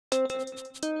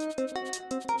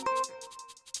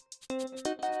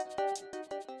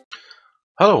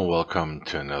Hello and welcome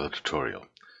to another tutorial.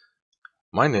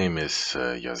 My name is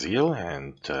Yazil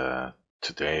and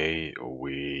today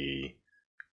we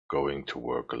going to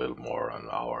work a little more on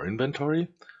our inventory.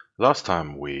 Last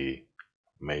time we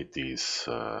made these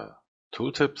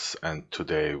tooltips and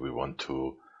today we want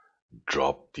to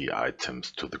drop the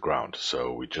items to the ground.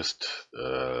 So we just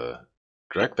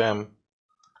drag them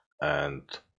and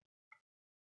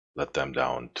let them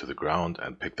down to the ground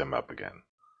and pick them up again.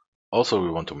 Also, we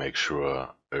want to make sure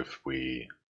if we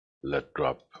let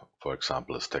drop, for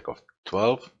example, a stack of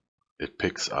 12, it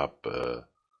picks up a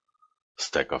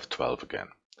stack of 12 again.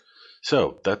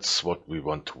 So that's what we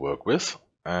want to work with.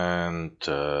 And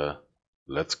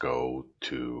let's go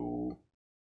to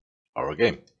our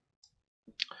game.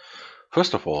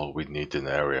 First of all, we need an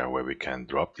area where we can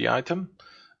drop the item.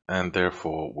 And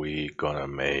therefore, we're gonna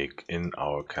make in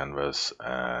our canvas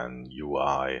an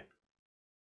UI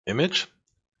image.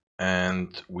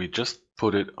 And we just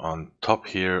put it on top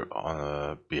here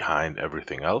behind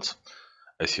everything else.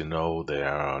 As you know, they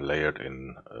are layered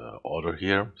in order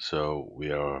here, so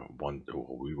we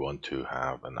want to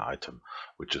have an item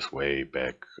which is way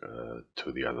back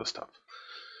to the other stuff.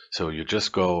 So you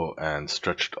just go and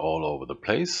stretch it all over the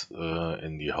place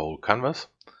in the whole canvas,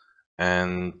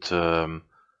 and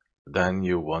then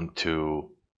you want to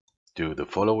do the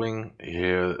following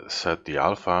here: set the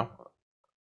alpha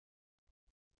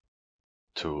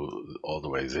to all the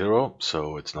way 0,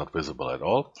 so it's not visible at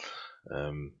all.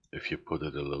 If you put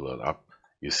it a little up,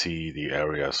 you see the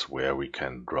areas where we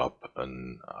can drop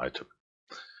an item.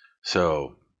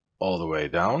 So all the way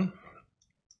down,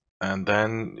 and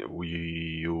then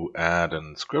you add a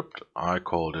script. I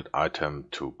called it item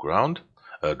to ground,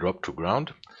 drop to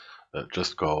ground.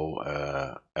 Just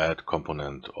go add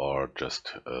component, or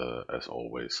just as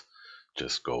always,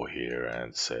 just go here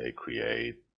and say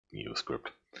create new script.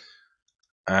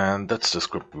 And that's the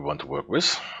script we want to work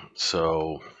with.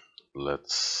 So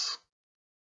let's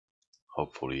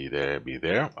hopefully be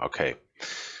there. Okay.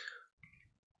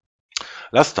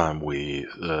 Last time we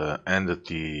ended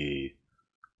the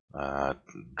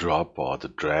drop or the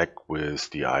drag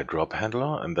with the iDrop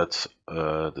handler, and that's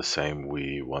the same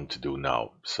we want to do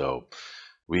now. So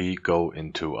we go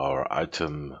into our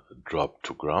item drop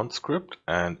to ground script,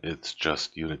 and it's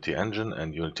just Unity Engine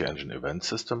and Unity Engine event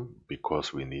system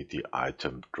because we need the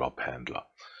item drop handler.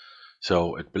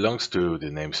 So it belongs to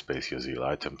the namespace Yazil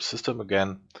ItemSystem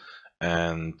again,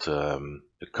 and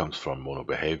it comes from mono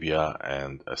behavior,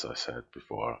 and as I said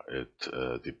before,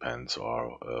 it depends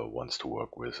or wants to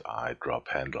work with iDrop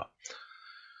handler.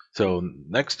 So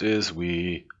next is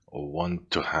we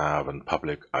want to have a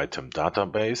public item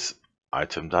database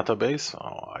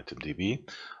or ItemDB.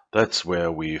 That's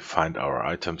where we find our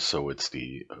items, so it's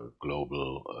the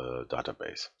global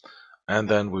database. And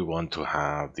then we want to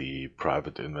have the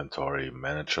private inventory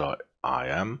manager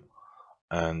IM.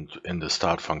 And in the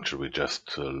start function, we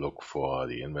just look for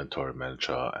the inventory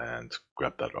manager and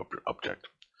grab that object.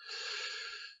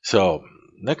 So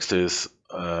next is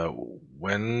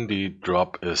when the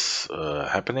drop is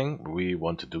happening, we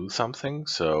want to do something.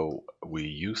 So we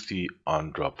use the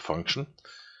onDrop function.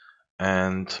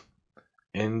 And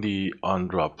in the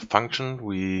onDrop function,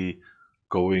 we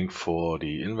going for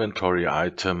the inventory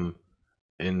item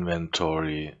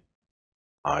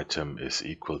is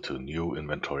equal to new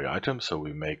inventory item. So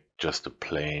we make just a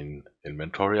plain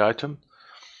inventory item.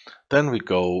 Then we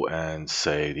go and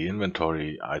say the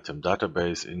inventory item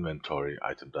database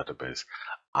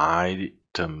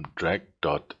item drag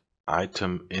dot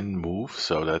item in move.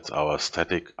 So that's our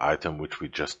static item which we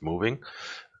just moving,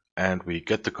 and we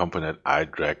get the component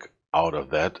iDrag out of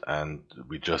that, and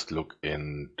we just look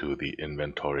into the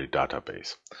inventory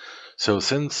database. So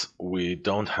since we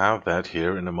don't have that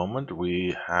here in a moment,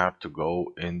 we have to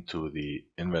go into the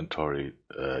inventory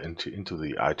into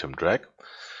the item drag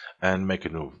and make a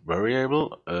new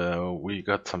variable. We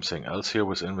got something else here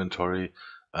with inventory.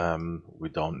 We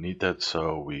don't need that,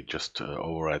 so we just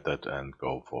override that and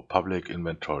go for public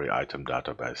inventory item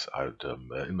database,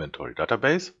 inventory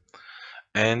database.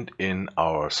 And in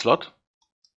our slot,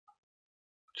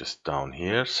 just down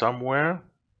here somewhere,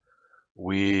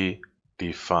 we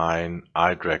define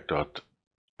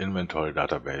iDrag.inventory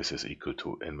database is equal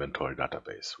to inventory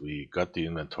database. We got the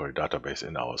inventory database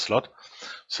in our slot,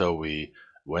 so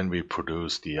when we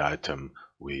produce the item,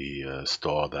 we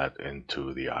store that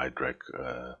into the iDrag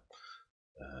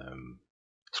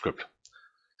script.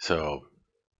 So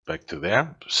back to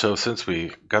there. So since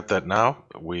we got that now,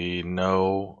 we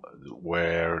know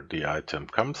where the item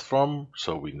comes from,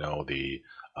 so we know the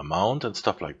amount and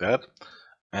stuff like that,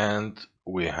 and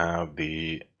we have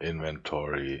the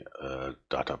inventory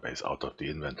database out of the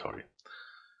inventory.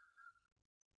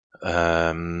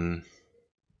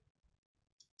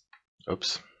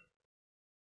 Oops.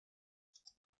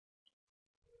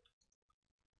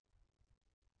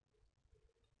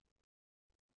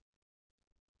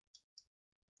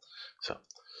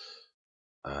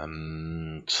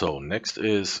 So next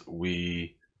is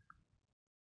we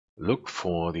look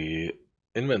for the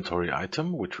inventory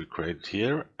item which we created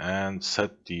here and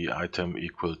set the item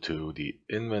equal to the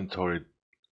inventory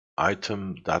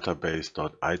item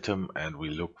database.item, and we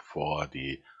look for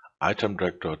the item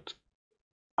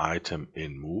drag.item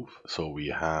in move. So we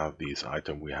have this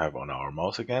item we have on our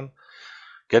mouse again.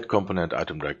 Get component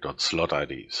item drag.slot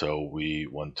ID. So we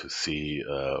want to see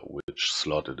which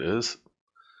slot it is.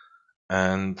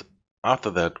 And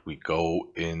after that, we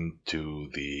go into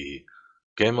the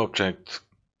game object,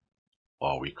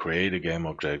 or we create a game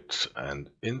object and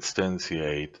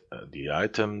instantiate the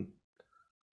item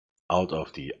out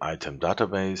of the item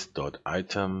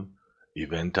database.item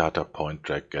event data point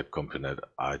drag get component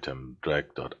item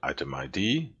drag.item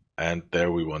ID, and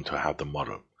there we want to have the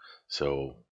model.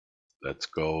 So let's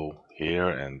go here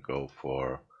and go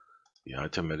for the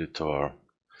item editor,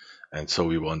 and so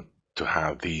we want to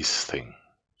have these things.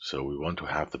 So we want to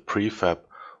have the prefab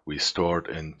we stored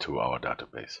into our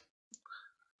database.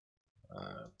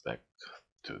 Back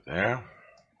to there.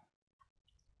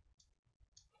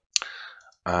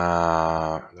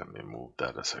 Let me move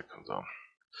that a second though.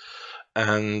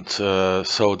 And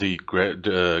so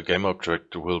the game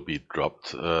object will be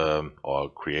dropped or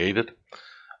created,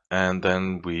 and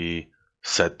then we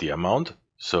set the amount.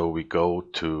 So we go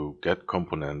to get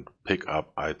component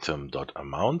pickup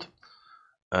item.amount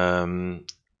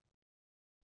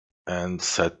and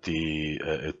set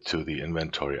it to the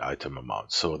inventory item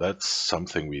amount. So that's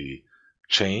something we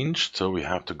changed. So we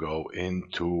have to go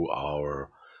into our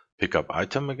pickup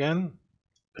item again,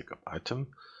 pickup item,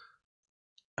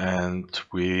 and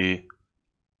we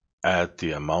add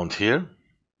the amount here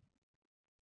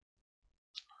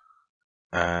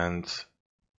and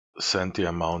send the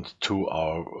amount to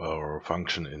our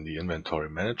function in the inventory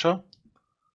manager.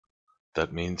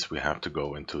 That means we have to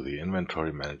go into the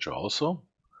inventory manager also.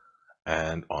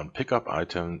 And on pickup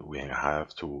item, we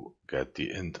have to get the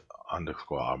int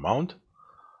underscore amount.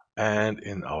 And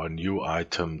in our new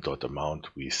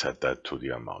item.amount, we set that to the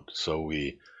amount. So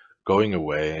we going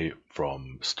away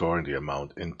from storing the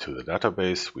amount into the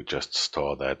database, we just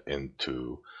store that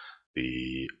into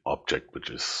the object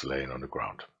which is laying on the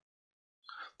ground.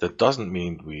 That doesn't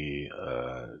mean we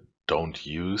don't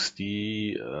use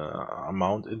the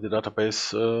amount in the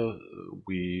database.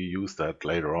 We use that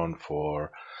later on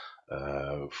for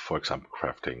example,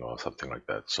 crafting or something like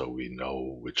that, so we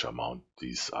know which amount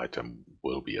this item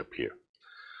will be appear.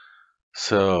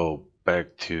 So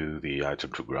back to the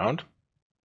item to ground.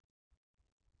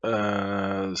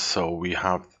 So we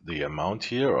have the amount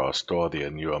here, or store the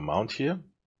new amount here,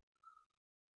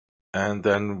 and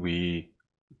then we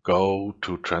go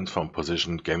to transform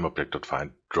position game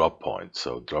object.find drop point.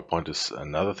 So drop point is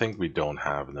another thing we don't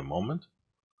have in the moment.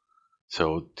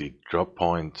 So the drop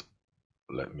point,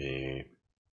 let me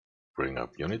bring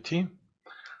up Unity and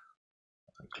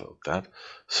close that.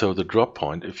 So the drop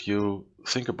point, if you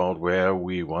think about where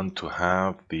we want to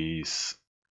have these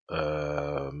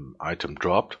item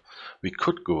dropped, we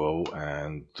could go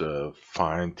and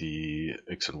find the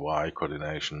X and Y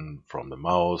coordination from the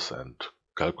mouse and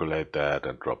calculate that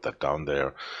and drop that down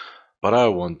there. But I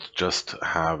want to just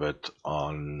have it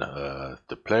on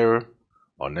the player,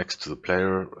 or next to the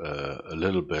player, a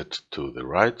little bit to the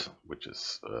right, which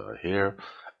is here,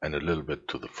 and a little bit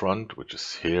to the front, which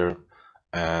is here,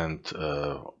 and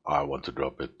I want to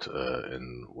drop it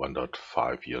in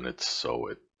 1.5 units, so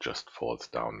it just falls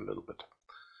down a little bit.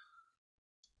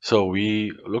 So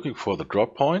we looking for the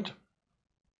drop point,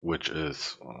 which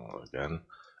is again,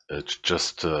 it's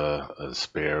just a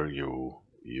spare you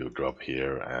drop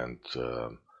here and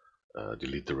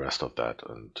delete the rest of that,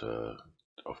 and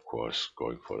of course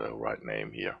going for the right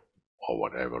name here, or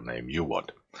whatever name you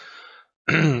want.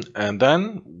 And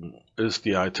then is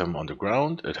the item on the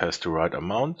ground. It has the right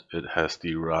amount, it has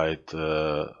the right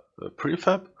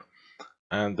prefab,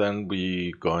 and then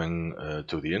we going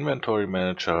to the inventory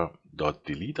manager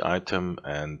 .delete item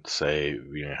and say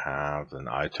we have an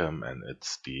item and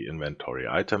it's the inventory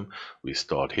item we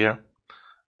stored here,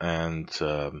 and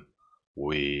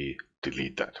we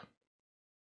delete that.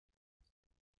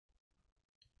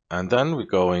 And then we're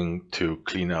going to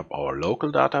clean up our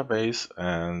local database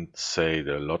and say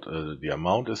the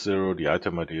amount is 0, the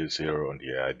item ID is 0, and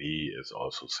the ID is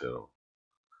also 0.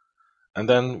 And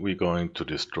then we're going to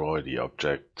destroy the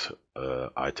object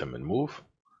item in move.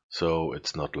 so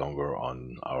it's not longer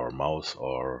on our mouse,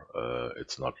 or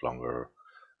it's not longer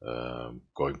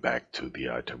going back to the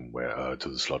item where to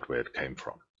the slot where it came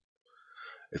from.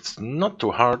 It's not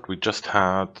too hard. We just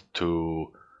had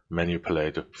to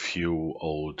manipulate a few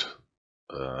old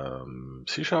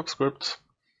C# scripts,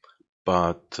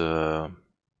 but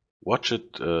watch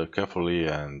it carefully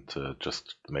and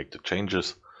just make the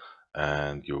changes,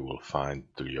 and you will find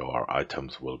your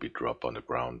items will be dropped on the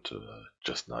ground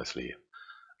just nicely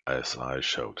as I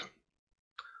showed.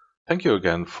 Thank you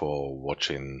again for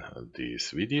watching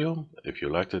this video. If you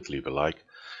liked it, leave a like.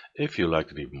 If you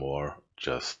liked it even more,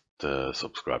 just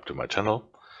subscribe to my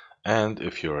channel. And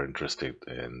if you're interested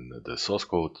in the source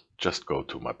code, just go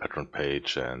to my Patreon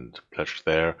page and pledge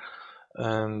there.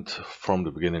 And from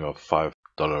the beginning of $5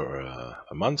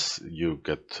 a month, you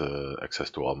get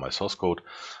access to all my source code.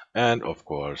 And of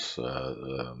course,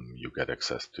 you get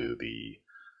access to the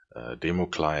demo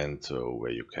client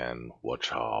where you can watch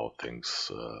how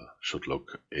things should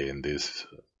look in this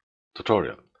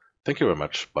tutorial. Thank you very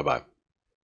much. Bye bye.